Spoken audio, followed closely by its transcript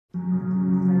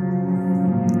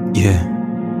Yeah,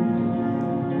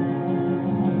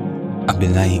 I've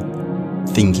been like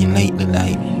thinking lately,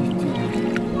 like,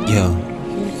 yo,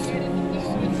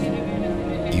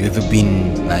 you ever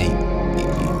been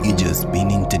like, you just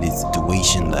been into this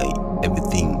situation like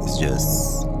everything is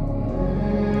just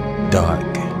dark,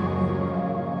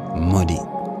 muddy,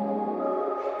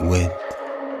 wet,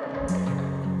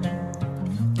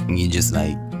 and you just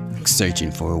like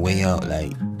searching for a way out,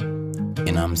 like,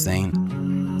 you know what I'm saying?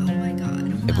 Oh my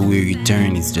god. Everywhere you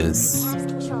turn is just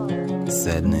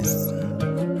sadness,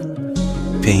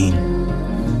 pain,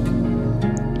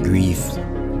 grief,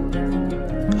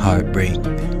 heartbreak.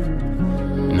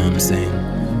 You know what I'm saying?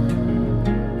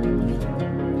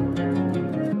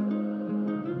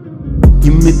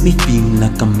 You make me feel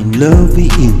like I'm in love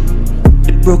with you.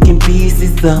 The broken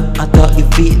pieces up, I thought you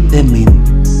fit them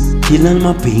in. Kill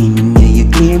all my pain and yeah,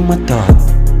 you clear my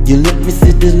thoughts. You let me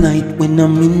see the light when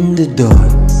I'm in the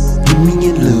dark. Give me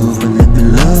your love and let me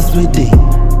lost with it.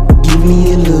 Give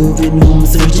me your love and I'm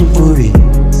searching for it.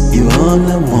 You're all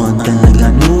I want and I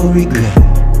got no regret.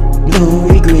 No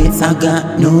regrets, I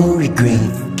got no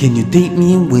regrets. Can you take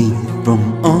me away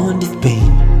from all this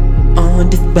pain, all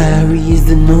these barriers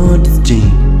and all this chain?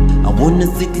 I wanna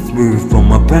see this world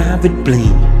from a private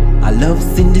plane. I love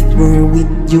seeing this world with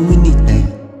you in it.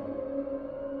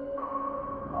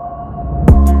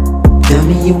 Tell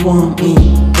me you want me,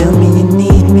 tell me you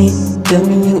need me. Tell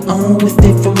me you always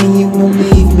stay for me, you won't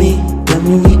leave me. Tell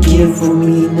me you care for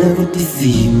me, never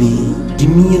deceive me.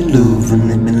 Give me your love and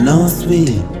let me lost with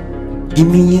it. Give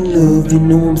me your love, you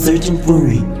know I'm searching for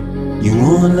it. You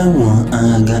all I want,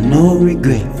 I got no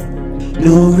regrets.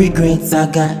 No regrets,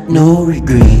 I got no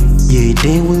regrets. Yeah,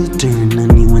 they will turn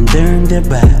and even turn their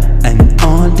back. And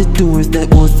all the doors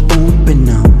that was open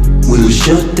now will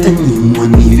shut and you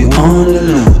and leave you all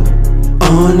alone.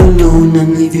 All alone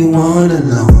and leave you all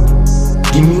alone.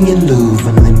 Give me your love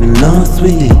and let me lost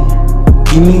with it.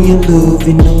 Give me your love,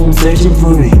 you know I'm searching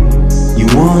for it. You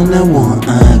all I want,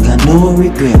 I got no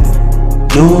regrets.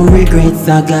 No regrets,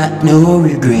 I got no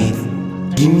regrets.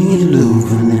 Give me your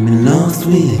love and let me lost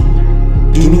with it.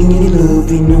 Give me your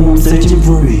love, you know I'm searching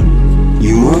for it.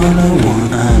 You all I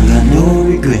want, I got no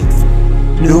regrets.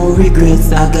 No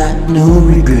regrets, I got no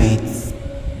regrets.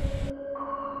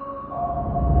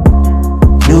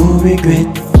 No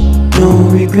regrets, no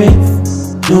regrets.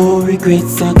 No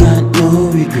regrets, I got no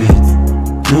regrets.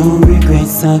 No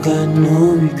regrets, I got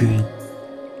no regrets.